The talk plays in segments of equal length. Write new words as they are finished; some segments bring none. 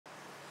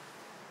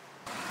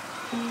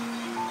We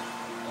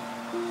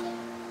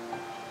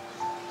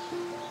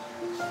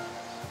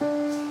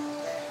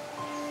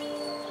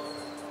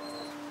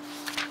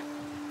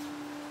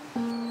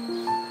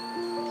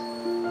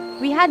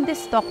had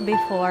this talk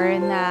before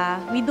na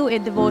we do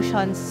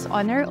devotions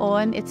on our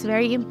own. It's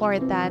very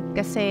important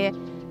kasi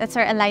that's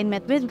our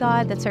alignment with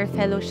God, that's our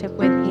fellowship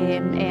with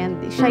Him, and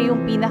siya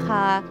yung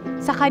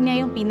sa Kanya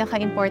yung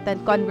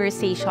pinaka-important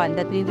conversation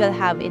that we will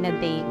have in a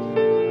day.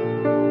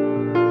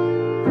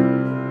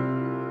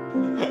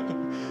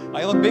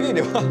 Ayaw magbigay,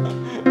 di ba?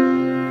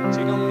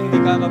 Sinong hindi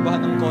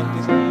kakabahan ng konti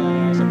sa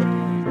sagot mo?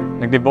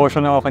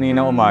 Nag-devotion ako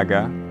kanina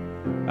umaga.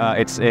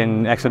 It's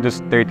in Exodus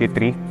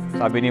 33.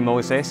 Sabi ni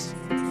Moses,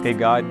 kay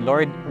God,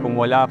 Lord, kung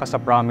wala ka sa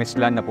promised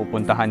land na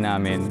pupuntahan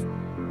namin,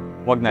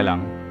 wag na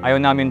lang. Ayaw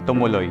namin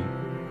tumuloy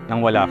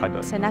nang wala ka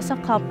doon. So nasa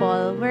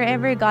couple,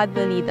 wherever God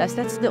will lead us,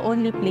 that's the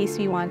only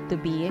place we want to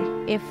be.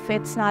 If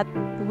it's not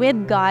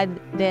with God,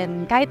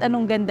 then kahit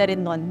anong ganda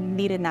rin nun,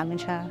 hindi rin namin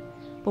siya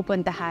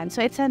pupuntahan. So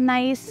it's a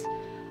nice,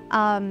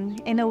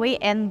 in a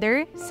way,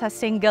 ender sa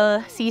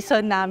single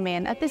season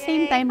namin. At the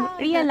same time,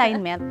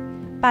 realignment.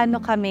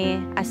 Paano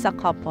kami as a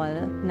couple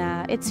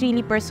na it's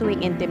really pursuing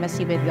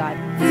intimacy with God.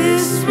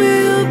 This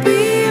will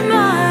be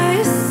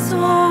my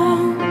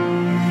song.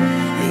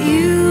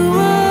 You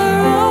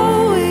are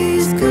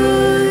always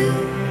good.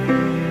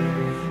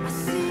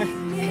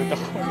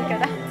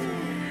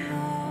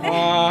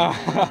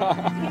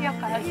 Iyak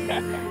ka.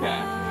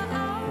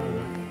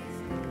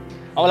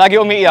 Ako lagi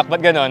umiiyak,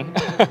 ba't ganon?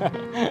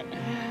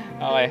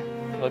 Okay,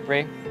 we'll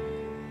pray.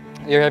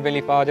 Dear Heavenly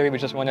Father, we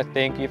just want to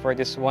thank you for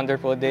this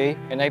wonderful day.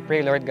 And I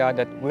pray, Lord God,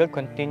 that we'll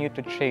continue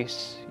to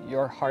chase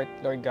your heart,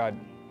 Lord God,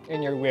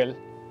 and your will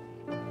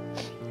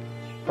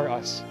for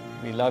us.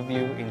 We love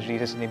you. In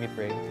Jesus' name we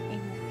pray.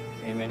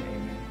 Amen.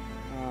 Amen.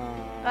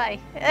 Bye.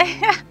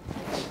 I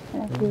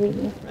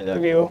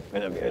love you. I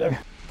love you. I love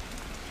you.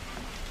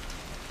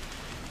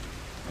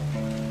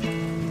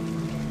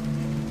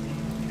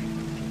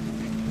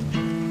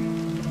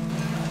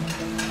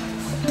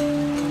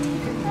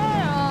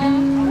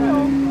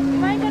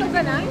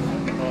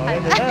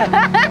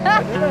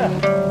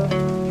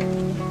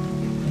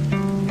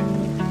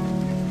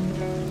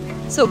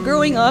 So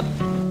growing up,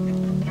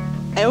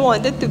 I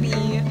wanted to be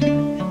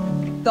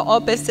the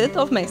opposite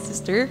of my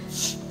sister.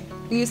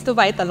 We used to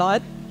fight a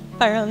lot.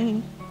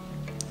 Parang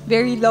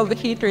very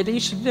love-hate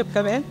relationship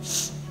kami.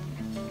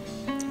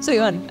 So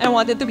yun, I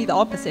wanted to be the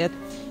opposite.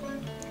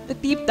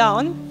 But deep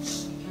down,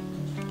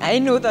 I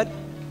know that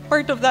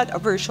part of that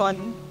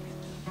aversion,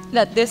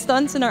 that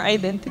distance in our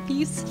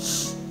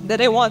identities that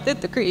I wanted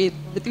to create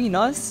between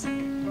us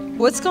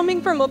was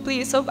coming from a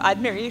place of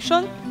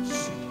admiration,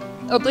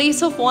 a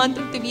place of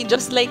wanting to be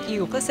just like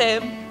you, kasi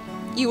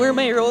you were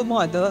my role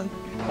model.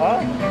 Huh?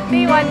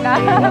 Day one na.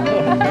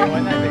 Day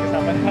one na,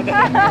 kasama natin.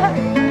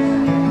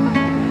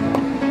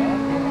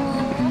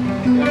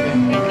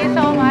 Thank you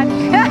so much.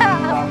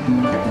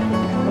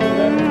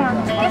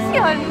 Kiss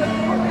yun.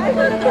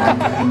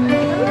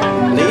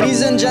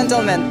 Ladies and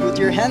gentlemen, put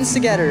your hands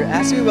together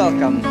as we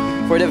welcome,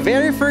 for the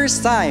very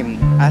first time,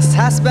 as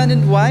husband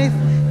and wife,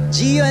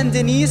 Gio and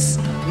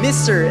Denise,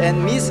 Mr. and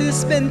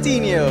Mrs.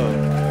 Pentinio.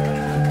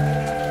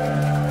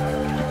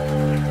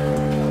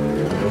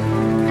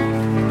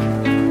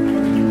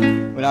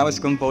 When I was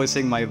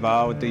composing my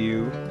vow to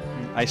you,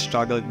 I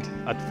struggled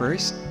at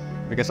first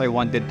because I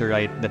wanted to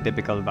write the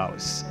typical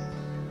vows,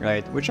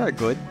 right? Which are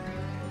good.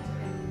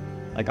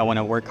 Like, I want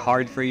to work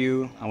hard for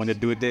you, I want to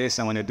do this,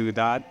 I want to do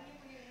that.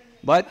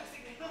 But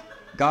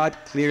God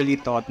clearly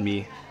taught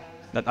me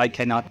that I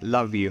cannot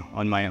love you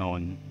on my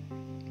own.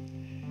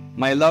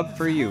 My love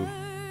for you,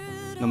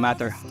 no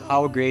matter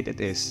how great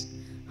it is,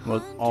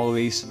 will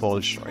always fall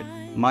short.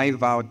 My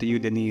vow to you,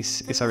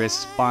 Denise, is a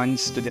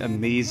response to the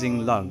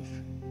amazing love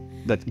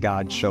that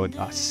God showed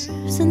us.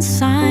 And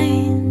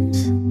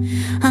signs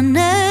I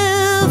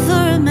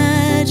never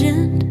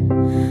imagined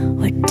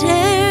or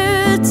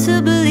dared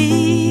to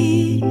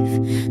believe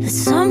that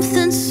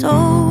something so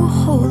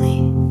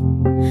holy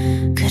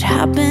could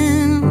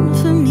happen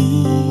for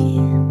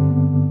me.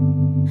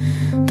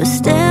 But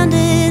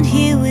standing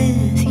here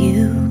with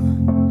you,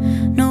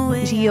 no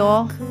way.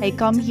 Gio, I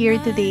come here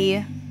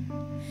today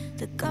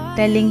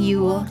telling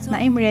you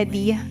na I'm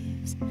ready.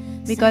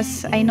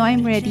 Because I know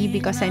I'm ready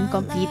because I'm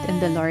complete in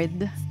the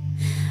Lord.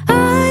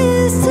 I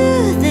used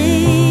to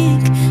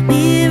think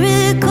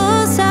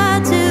miracles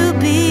had to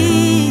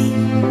be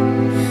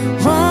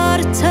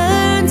water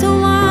turned to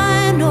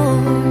wine or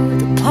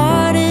the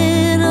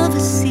parting of a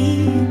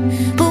sea.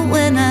 But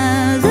when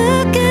I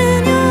look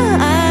in your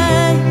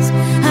eyes,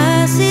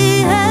 I see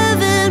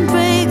heaven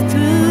break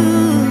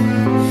through,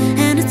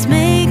 and it's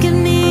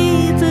making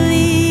me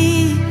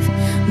believe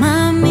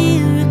my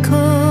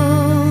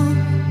miracle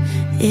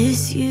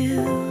is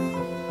you.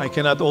 I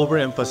cannot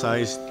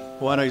overemphasize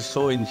what I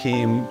saw in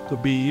him to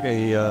be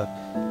a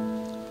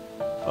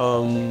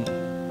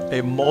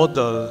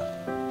model,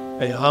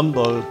 a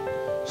humble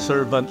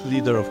servant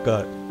leader of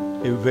God,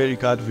 a very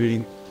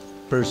God-fearing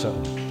person.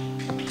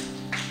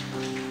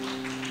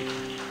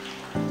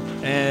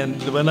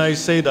 And when I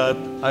say that,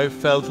 I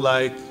felt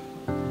like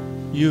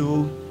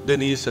you,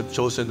 Denise, have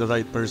chosen the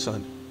right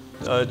person.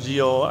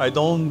 Gio, I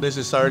don't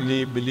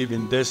necessarily believe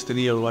in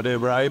destiny or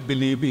whatever. I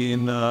believe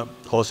in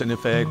cause and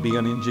effect, being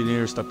an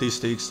engineer,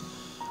 statistics.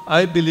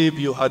 I believe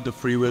you had the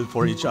free will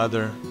for each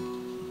other.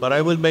 But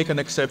I will make an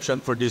exception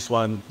for this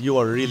one. You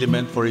are really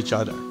meant for each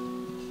other.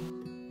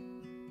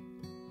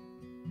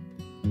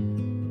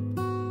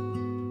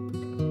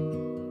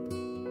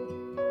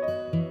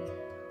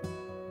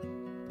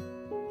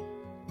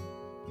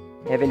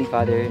 Heavenly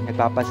Father,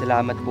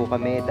 nagpapasalamat po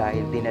kami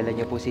dahil dinala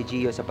niyo po si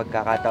Gio sa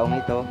pagkakataong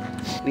ito.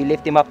 We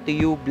lift him up to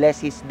you,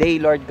 bless his day,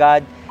 Lord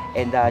God,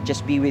 and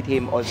just be with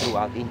him all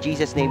throughout. In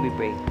Jesus' name we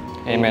pray.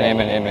 Amen,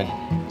 amen, amen.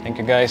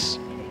 Thank you, guys.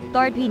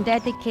 Lord, we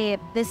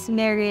dedicate this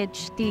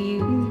marriage to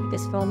you.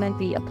 This moment,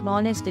 we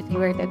acknowledge that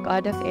you are the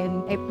God of it.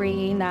 I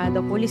pray na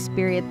the Holy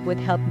Spirit would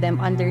help them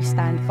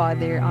understand,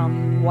 Father,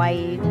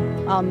 why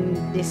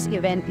this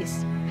event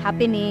is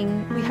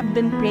happening. We have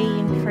been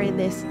praying for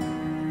this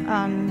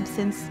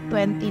since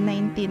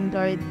 2019,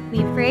 Lord.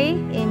 We pray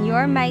in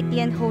your mighty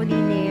and holy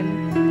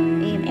name.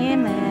 Amen.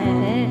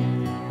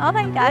 Amen. Oh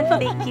my God,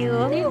 thank you.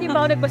 Hindi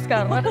ba ako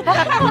nagpaskara?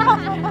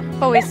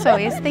 Always.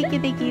 Thank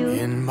you.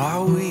 In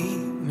my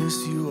weakness,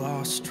 you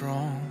are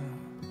strong.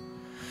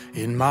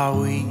 In my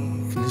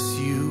weakness,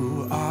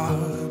 you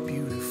are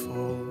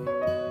beautiful.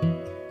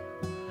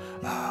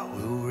 I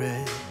will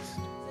rest.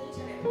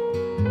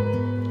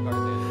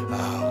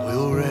 I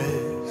will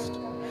rest.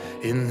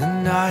 In the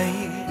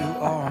night, you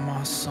are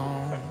my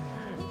song.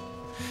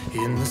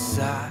 In the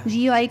silence.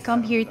 Gio, I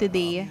come here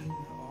today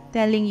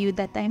telling you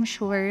that I'm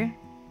sure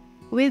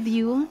with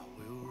you,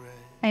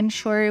 I'm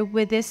sure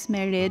with this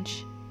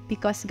marriage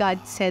because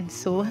God said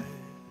so,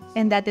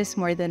 and that is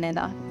more than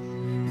enough.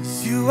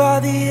 You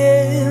are the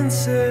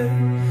answer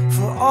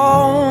for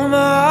all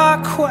my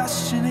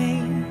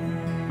questioning,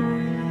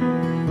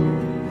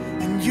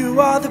 and you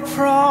are the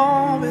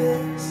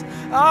promise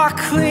I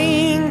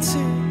cling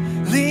to,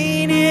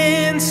 lean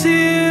into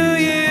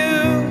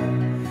you.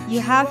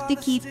 You have to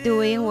keep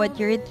doing what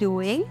you're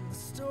doing.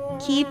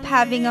 Keep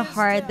having a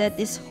heart that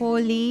is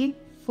wholly,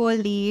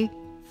 fully,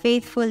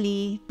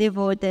 faithfully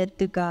devoted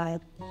to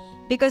God.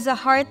 Because a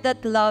heart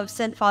that loves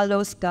and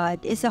follows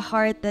God is a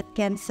heart that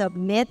can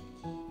submit,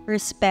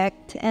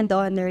 respect, and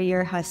honor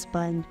your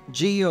husband.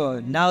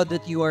 Gio, now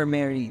that you are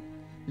married,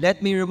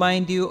 let me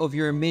remind you of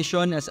your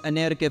mission as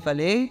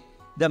𝘎𝙤𝙤𝙢𝙤,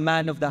 the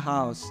man of the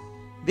house.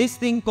 This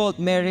thing called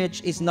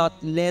marriage is not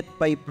led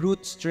by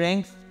brute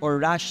strength or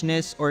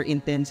rashness or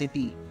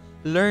intensity.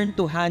 Learn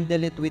to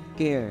handle it with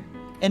care.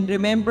 And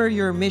remember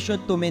your mission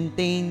to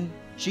maintain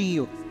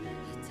Gio,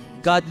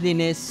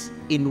 godliness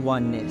in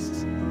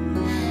oneness.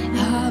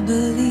 I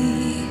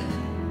believe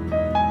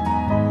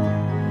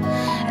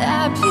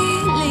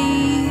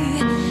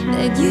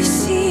that you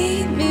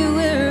see me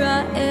where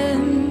I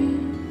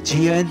am.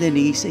 Gio and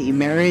Denise, a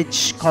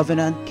marriage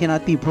covenant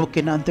cannot be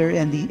broken under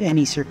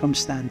any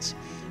circumstance,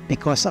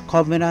 because a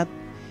covenant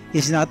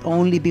is not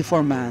only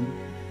before man,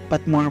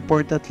 but more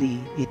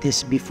importantly, it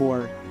is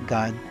before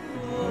God.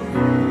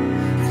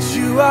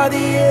 You are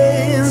the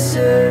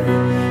answer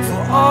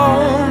for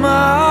all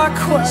my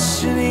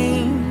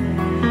questioning.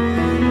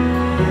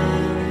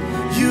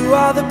 You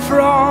are the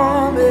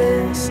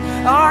promise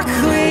I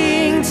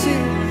cling to,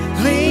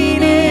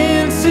 lean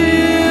into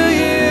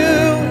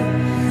you.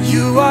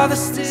 You are the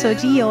So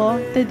Gio,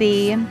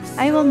 today,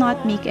 I will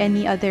not make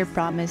any other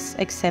promise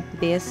except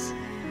this,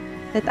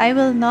 that I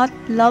will not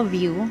love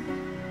you,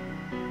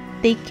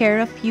 take care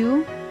of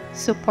you,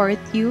 support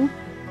you,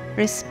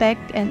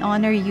 respect and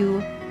honor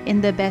you in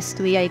the best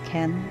way I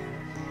can.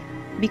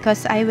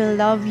 Because I will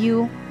love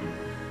you,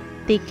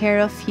 take care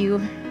of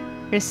you,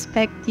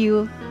 respect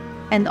you,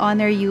 and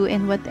honor you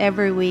in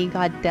whatever way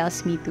God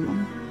tells me to.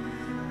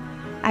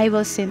 I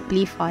will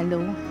simply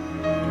follow.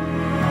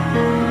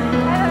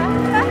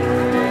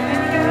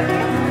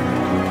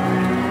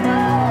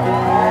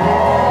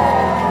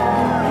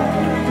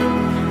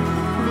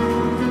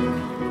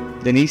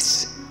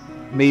 Denise,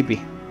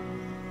 maybe.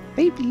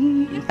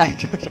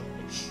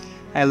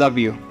 I love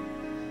you.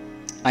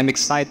 I'm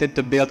excited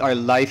to build our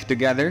life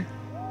together,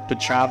 to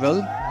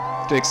travel,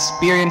 to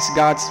experience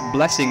God's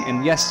blessing,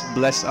 and yes,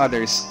 bless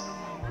others,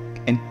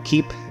 and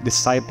keep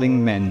discipling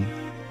men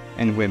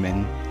and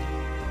women.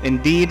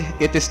 Indeed,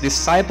 it is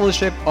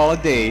discipleship all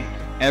day,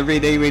 every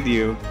day with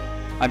you.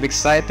 I'm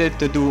excited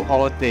to do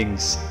all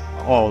things,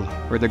 all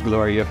for the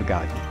glory of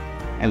God.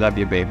 I love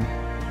you, babe.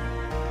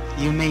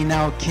 You may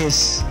now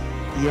kiss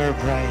your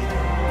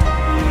bride.